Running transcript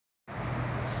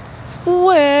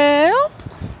Well,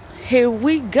 here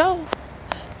we go.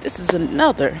 This is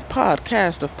another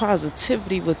podcast of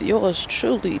positivity with yours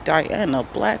truly, Diana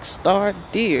Black Star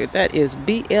Deer. That is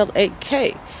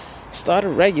BLAK. Start a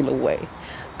regular way.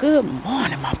 Good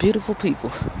morning, my beautiful people.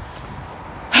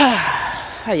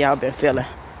 How y'all been feeling?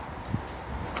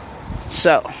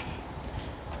 So,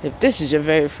 if this is your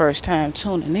very first time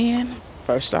tuning in,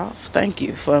 first off, thank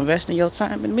you for investing your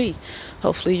time in me.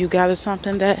 Hopefully you gathered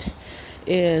something that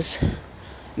is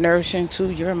nourishing to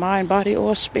your mind, body,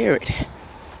 or spirit.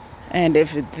 And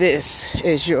if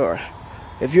you're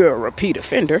a repeat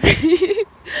offender,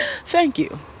 thank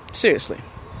you. Seriously.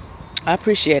 I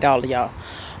appreciate all of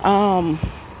y'all.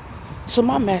 So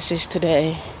my message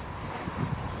today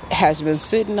has been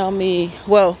sitting on me.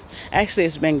 Well, actually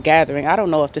it's been gathering. I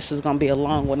don't know if this is going to be a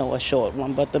long one or a short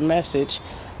one, but the message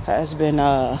has been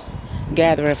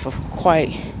gathering for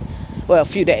a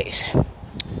few days.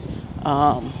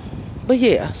 But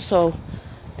yeah, so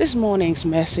this morning's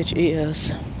message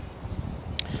is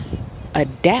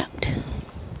adapt,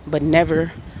 but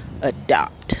never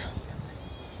adopt.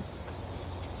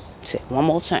 Say it one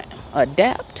more time.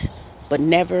 Adapt, but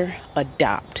never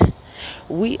adopt.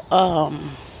 We are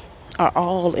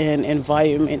all in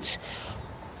environments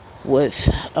with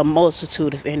a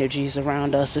multitude of energies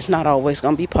around us. It's not always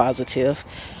going to be positive.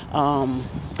 And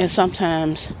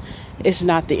sometimes it's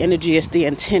not the energy, it's the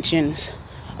intentions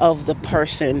of the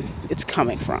person it's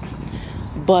coming from.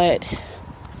 But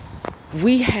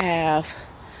we have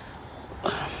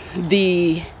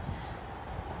the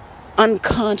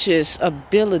unconscious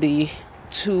ability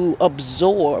to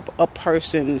absorb a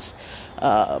person's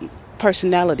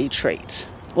personality traits.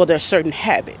 Well, there's certain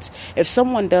habits. If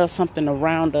someone does something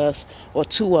around us or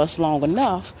to us long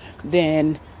enough,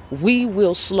 then we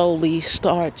will slowly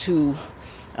start to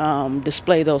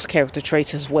display those character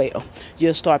traits as well.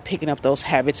 You'll start picking up those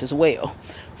habits as well.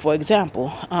 For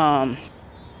example, I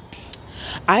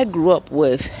grew up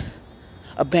with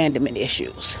abandonment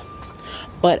issues,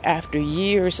 but after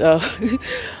years of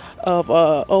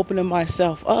opening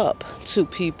myself up to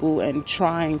people and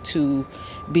trying to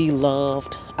be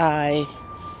loved, I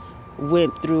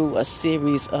went through a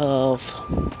series of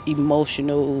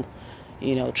emotional,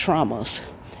 traumas,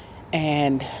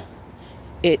 and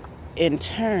it in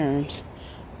turn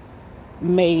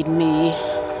made me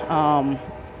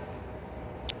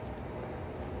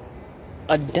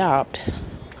adopt,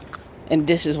 and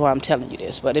this is why I'm telling you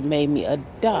this, but it made me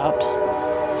adopt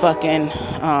fucking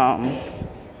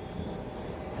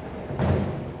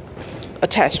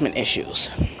attachment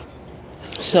issues.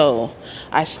 So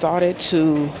I started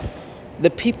the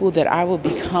people that I was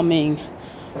becoming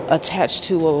attached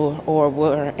to or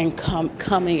were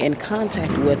coming in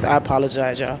contact with, I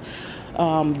apologize, y'all.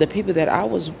 The people that I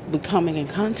was becoming in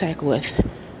contact with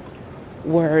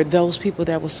were those people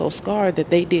that were so scarred that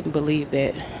they didn't believe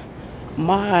that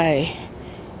my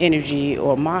energy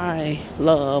or my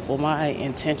love or my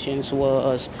intentions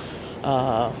was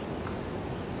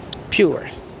pure.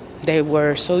 They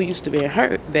were so used to being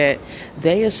hurt that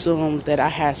they assumed that I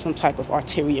had some type of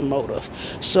ulterior motive.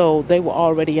 So they were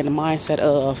already in the mindset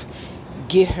of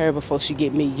get her before she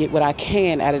get me, get what I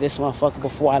can out of this motherfucker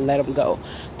before I let them go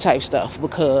type stuff.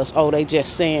 Because, they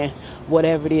just saying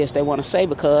whatever it is they want to say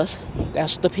because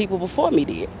that's what the people before me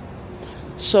did.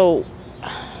 So,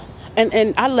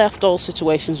 and I left those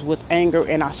situations with anger,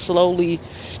 and I slowly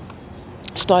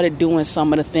started doing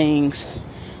some of the things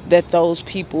that those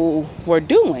people were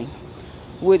doing,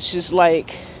 which is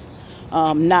like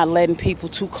not letting people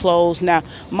too close. Now,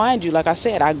 mind you, like I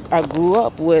said, I grew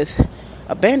up with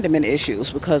abandonment issues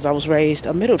because I was raised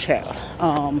a middle child.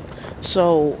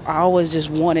 So I always just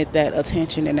wanted that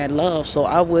attention and that love. So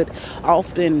I would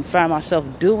often find myself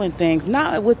doing things,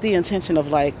 not with the intention of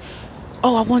like,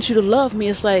 oh, I want you to love me.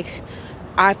 It's like,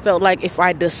 I felt like if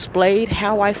I displayed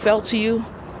how I felt to you,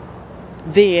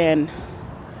 then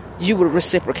you would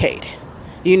reciprocate,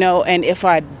 and if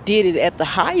I did it at the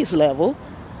highest level,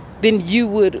 then you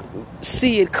would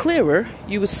see it clearer.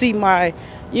 You would see my,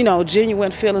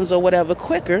 genuine feelings or whatever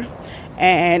quicker.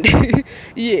 And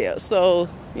yeah, so,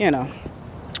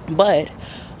 but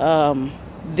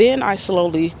then I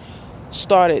slowly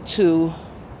started to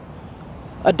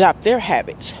adopt their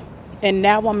habits. And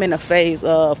now I'm in a phase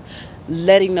of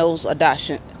letting those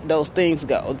things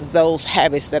go, those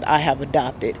habits that I have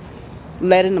adopted,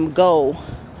 letting them go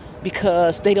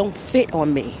because they don't fit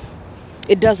on me.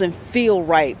 It doesn't feel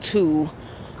right to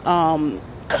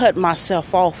cut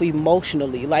myself off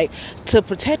emotionally. Like, to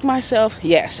protect myself,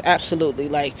 yes, absolutely.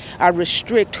 Like, I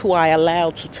restrict who I allow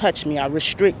to touch me. I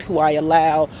restrict who I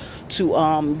allow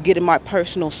to get in my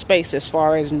personal space as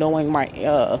far as knowing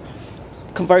my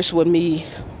converse with me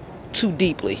too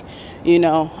deeply, you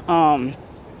know.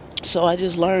 So I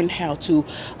just learned how to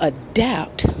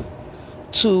adapt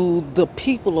to the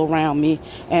people around me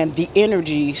and the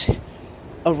energies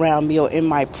around me or in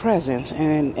my presence,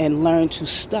 and learn to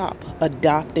stop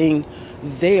adopting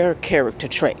their character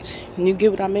traits. You get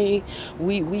what I mean?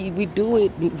 We do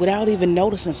it without even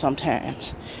noticing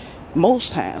sometimes.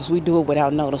 Most times we do it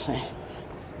without noticing.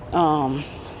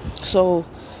 So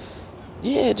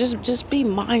yeah, just be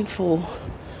mindful,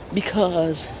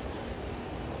 because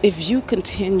if you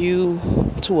continue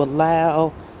to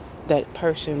allow that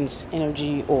person's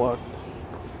energy or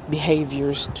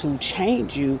behaviors to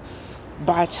change you,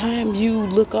 by the time you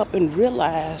look up and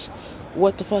realize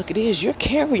what the fuck it is, you're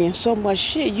carrying so much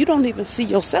shit. You don't even see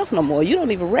yourself no more. You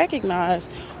don't even recognize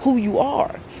who you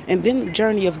are. And then the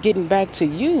journey of getting back to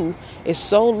you is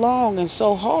so long and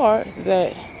so hard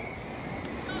that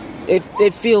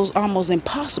it feels almost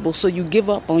impossible. So you give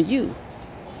up on you.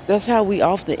 That's how we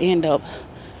often end up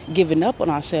giving up on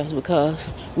ourselves, because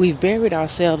we've buried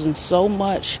ourselves in so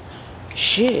much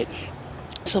shit,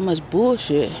 so much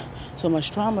bullshit, so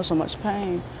much trauma, so much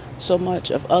pain, so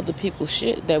much of other people's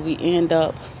shit, that we end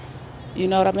up, you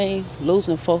know what I mean,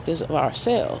 losing focus of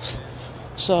ourselves.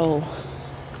 So,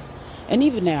 and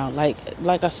even now,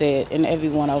 like I said, in every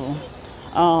one of them,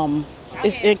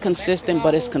 it's inconsistent,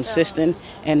 but it's consistent,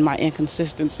 and my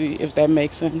inconsistency, if that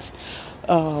makes sense.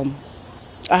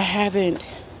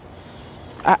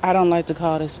 I don't like to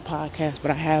call this a podcast,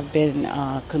 but I have been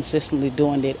consistently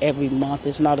doing it every month.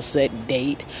 It's not a set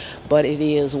date, but it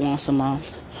is once a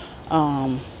month.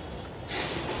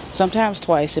 Sometimes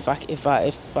twice if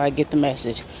I get the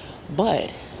message.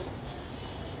 But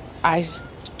I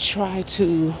try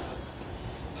to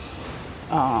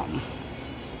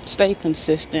stay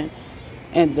consistent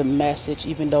in the message,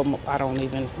 even though I don't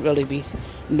even really be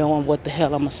knowing what the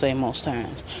hell I'm going to say most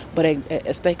times. But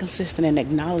I stay consistent in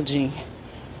acknowledging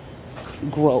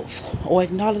growth, or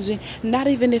acknowledging, not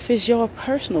even if it's your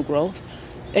personal growth,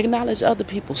 acknowledge other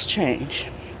people's change.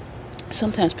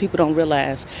 Sometimes people don't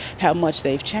realize how much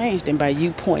they've changed, and by you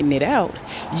pointing it out,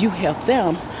 you help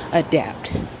them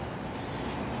adapt.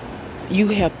 You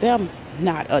help them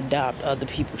not adopt other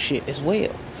people's shit as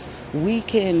well. We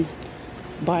can,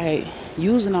 by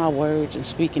using our words and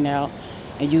speaking out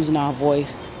and using our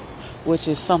voice, which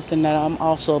is something that I'm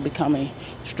also becoming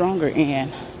stronger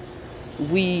in,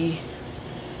 we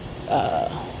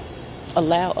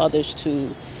allow others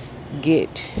to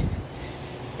get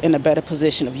in a better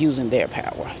position of using their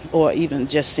power, or even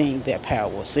just seeing their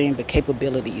power, seeing the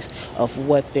capabilities of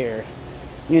what they're,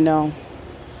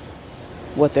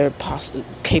 what they're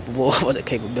capable of, or the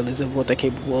capabilities of what they're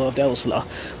capable of. That was slow.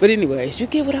 But anyways, you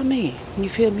get what I mean. You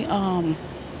feel me?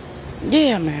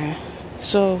 Yeah, man.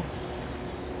 So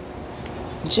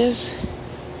just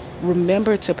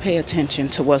remember to pay attention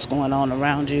to what's going on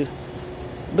around you.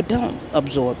 But don't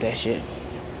absorb that shit.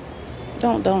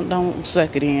 Don't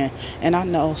suck it in. And I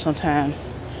know sometimes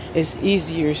it's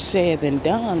easier said than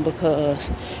done,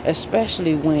 because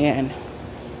especially when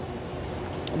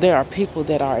there are people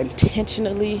that are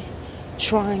intentionally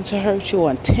trying to hurt you,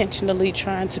 or intentionally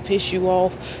trying to piss you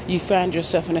off, you find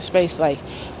yourself in a space like,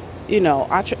 I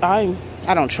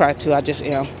don't try to, I just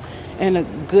am in a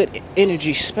good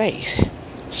energy space.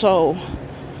 So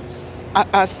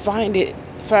I find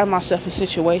myself in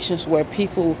situations where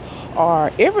people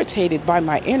are irritated by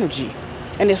my energy,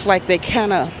 and it's like they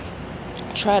kind of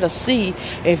try to see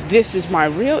if this is my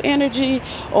real energy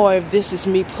or if this is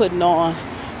me putting on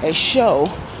a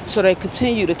show, so they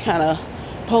continue to kind of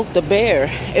poke the bear,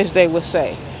 as they would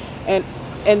say, and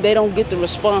they don't get the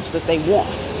response that they want.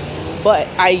 But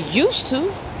I used to,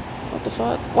 what the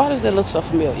fuck, why does that look so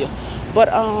familiar? But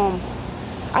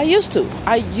I used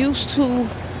to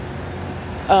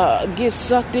get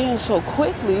sucked in so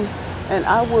quickly, and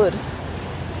I would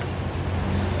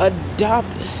adopt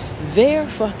their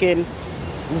fucking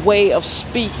way of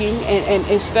speaking, and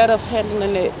instead of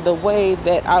handling it the way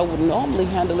that I would normally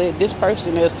handle it, this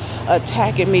person is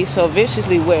attacking me so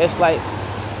viciously, where it's like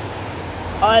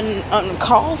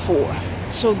uncalled for.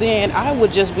 So then I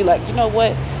would just be like, you know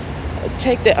what,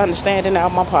 take that understanding out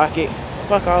of my pocket,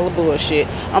 fuck all the bullshit,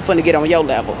 I'm finna get on your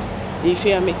level. You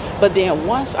feel me? But then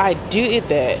once I did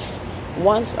that,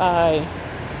 once I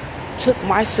took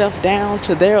myself down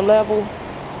to their level,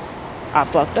 I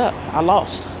fucked up. I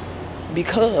lost.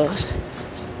 Because,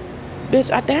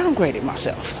 bitch, I downgraded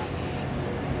myself.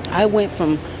 I went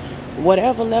from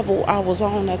whatever level I was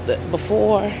on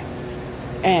before,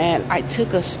 and I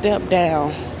took a step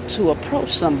down to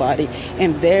approach somebody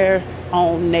in their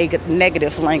own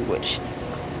negative language.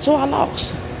 So I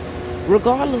lost.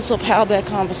 regardless of how that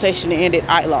conversation ended,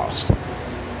 I lost.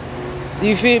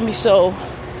 You feel me? So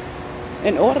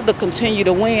in order to continue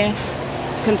to win,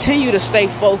 continue to stay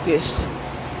focused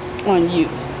on you.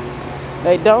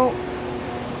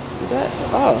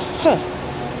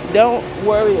 Don't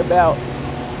worry about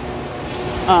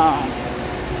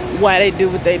why they do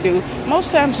what they do.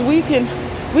 Most times we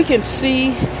can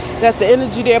see that the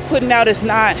energy they're putting out is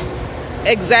not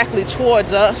exactly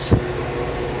towards us.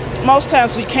 Most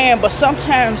times we can, but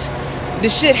sometimes the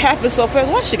shit happens so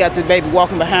fast. Why she got this baby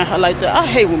walking behind her like that? I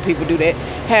hate when people do that.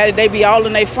 How they be all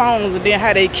in their phones and then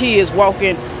how their kids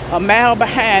walking a mile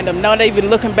behind them, not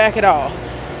even looking back at all.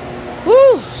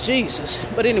 Woo, Jesus.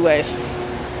 But anyways,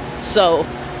 so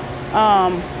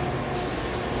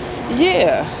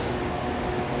yeah,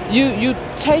 you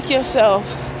take yourself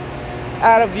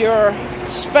out of your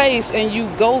space and you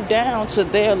go down to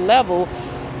their level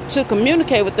to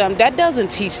communicate with them. That doesn't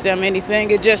teach them anything.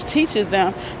 It just teaches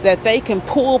them that they can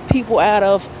pull people out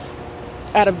of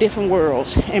different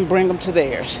worlds and bring them to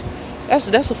theirs.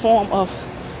 That's a form of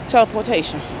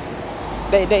teleportation.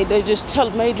 They just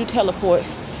made you teleport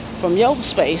from your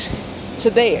space to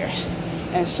theirs.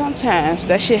 And sometimes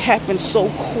that shit happens so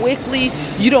quickly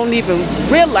you don't even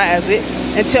realize it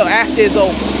until after it's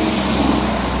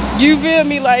over. You feel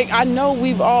me? Like, I know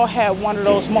we've all had one of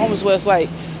those moments where it's like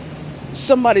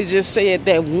somebody just said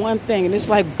that one thing and it's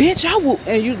like, bitch, I will,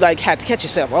 and you like have to catch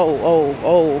yourself.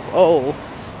 Oh,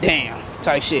 damn,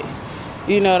 type shit.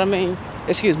 You know what I mean?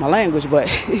 Excuse my language, but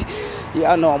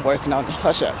y'all know I'm working on it.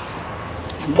 Hush up.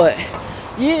 But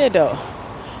yeah, though,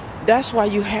 that's why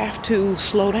you have to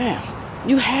slow down.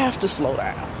 You have to slow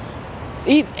down.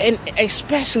 And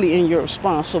especially in your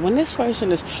response. So when this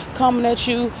person is coming at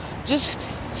you, just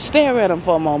stare at them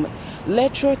for a moment.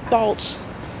 Let your thoughts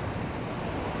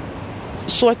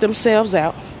sort themselves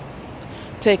out.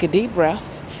 Take a deep breath.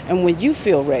 And when you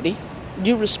feel ready,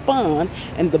 you respond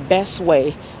in the best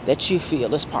way that you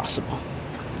feel is possible.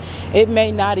 It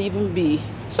may not even be,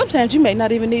 sometimes you may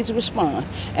not even need to respond.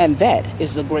 And that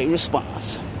is a great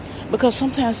response. Because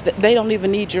sometimes they don't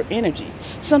even need your energy.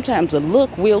 Sometimes a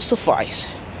look will suffice.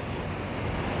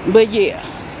 But yeah,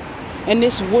 in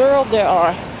this world there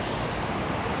are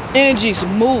energies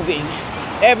moving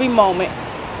every moment,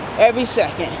 every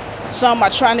second. Some are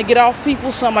trying to get off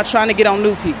people, some are trying to get on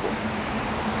new people.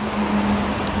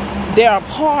 There are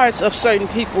parts of certain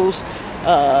people's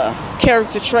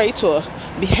character traits or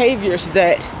behaviors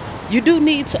that you do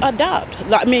need to adapt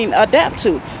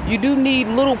to. You do need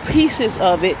little pieces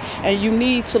of it, and you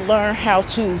need to learn how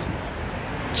to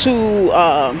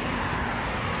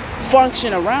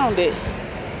function around it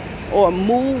or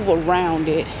move around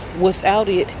it without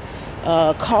it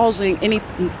causing any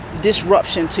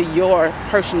disruption to your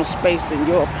personal space and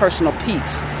your personal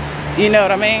peace. You know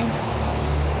what I mean?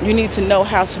 You need to know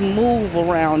how to move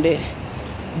around it,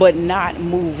 but not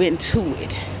move into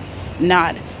it,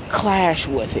 not clash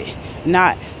with it,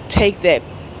 not take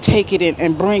it in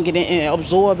and bring it in and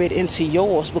absorb it into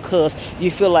yours because you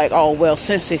feel like, oh well,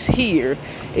 since it's here,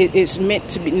 it's meant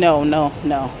to be. No.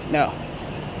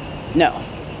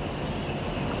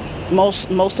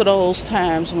 Most of those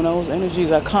times when those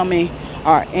energies are coming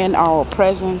are in our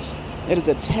presence, it is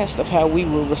a test of how we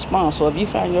will respond. So if you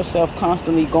find yourself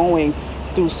constantly going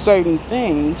through certain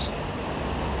things,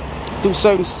 through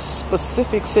certain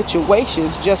specific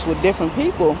situations, just with different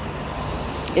people,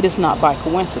 it is not by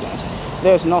coincidence.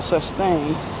 There's no such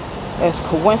thing as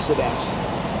coincidence.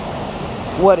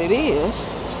 What it is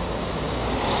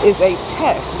a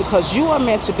test, because you are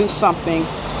meant to do something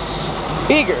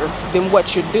bigger than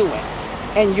what you're doing.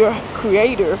 And your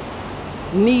creator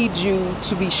needs you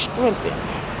to be strengthened.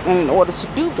 And in order to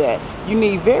do that, you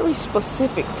need very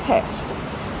specific tests.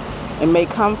 It may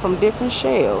come from different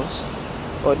shells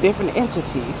or different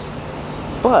entities,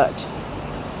 but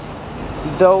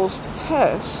those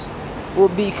tests will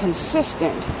be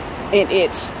consistent in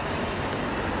its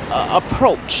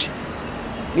approach.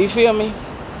 You feel me?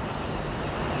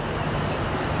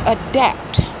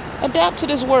 Adapt to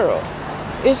this world.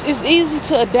 It's easy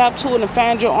to adapt to it and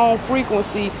find your own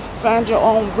frequency, find your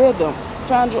own rhythm,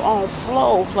 find your own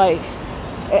flow.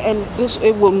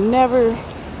 It will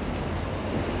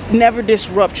never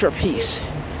disrupt your peace.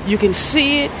 You can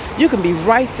see it. You can be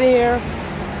right there,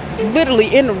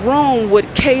 literally in the room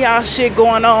with chaos shit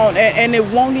going on, and it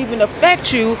won't even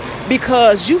affect you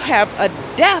because you have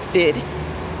adapted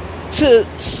to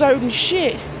certain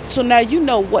shit. So now you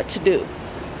know what to do.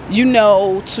 You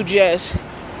know to just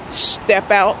step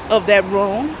out of that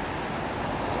room.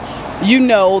 You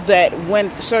know that when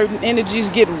certain energies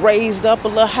get raised up a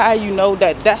little high, you know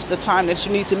that that's the time that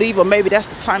you need to leave, or maybe that's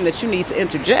the time that you need to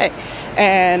interject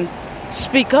and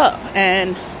speak up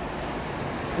and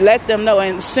let them know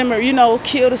and simmer,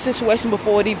 kill the situation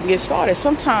before it even gets started.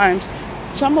 Sometimes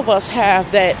some of us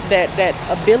have that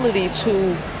ability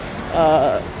to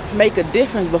make a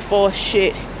difference before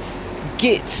shit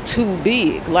gets too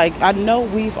big. Like, I know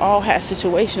we've all had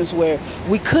situations where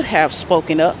we could have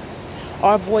spoken up.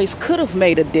 Our voice could have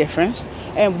made a difference,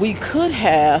 and we could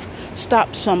have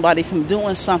stopped somebody from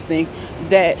doing something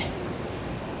that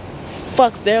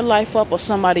fucked their life up or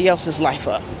somebody else's life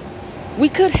up. We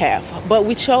could have, but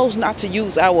we chose not to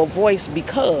use our voice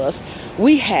because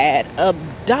we had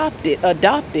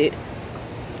adopted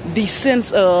the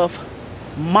sense of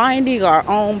minding our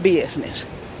own business.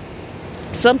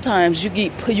 Sometimes you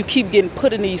keep getting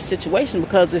put in these situations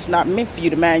because it's not meant for you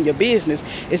to mind your business.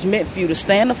 It's meant for you to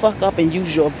stand the fuck up and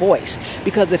use your voice.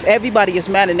 Because if everybody is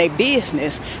minding their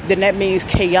business, then that means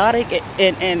chaotic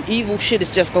and evil shit is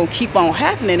just going to keep on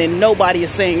happening and nobody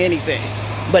is saying anything.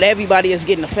 But everybody is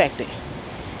getting affected.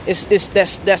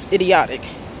 That's idiotic.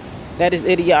 That is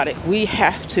idiotic. We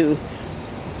have to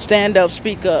stand up,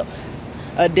 speak up,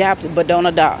 adapt, but don't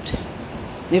adopt.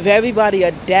 If everybody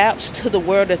adapts to the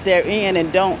world that they're in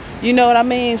and don't,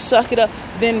 suck it up,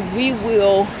 then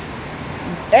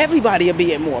everybody will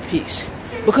be at more peace.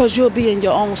 Because you'll be in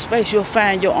your own space. You'll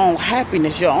find your own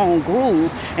happiness, your own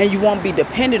groove, and you won't be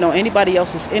dependent on anybody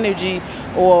else's energy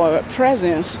or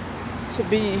presence to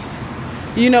be,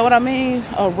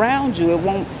 around you.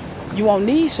 You won't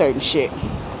need certain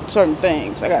certain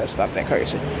things. I gotta stop that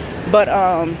cursing. But,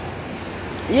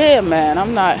 yeah, man,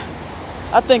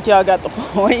 I think y'all got the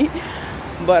point.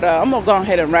 But I'm going to go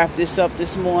ahead and wrap this up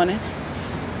this morning.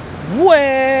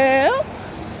 Well,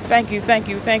 thank you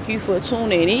for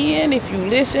tuning in. If you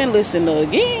listen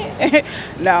again.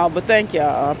 But thank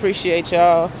y'all. I appreciate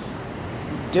y'all.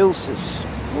 Deuces.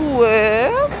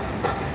 Well.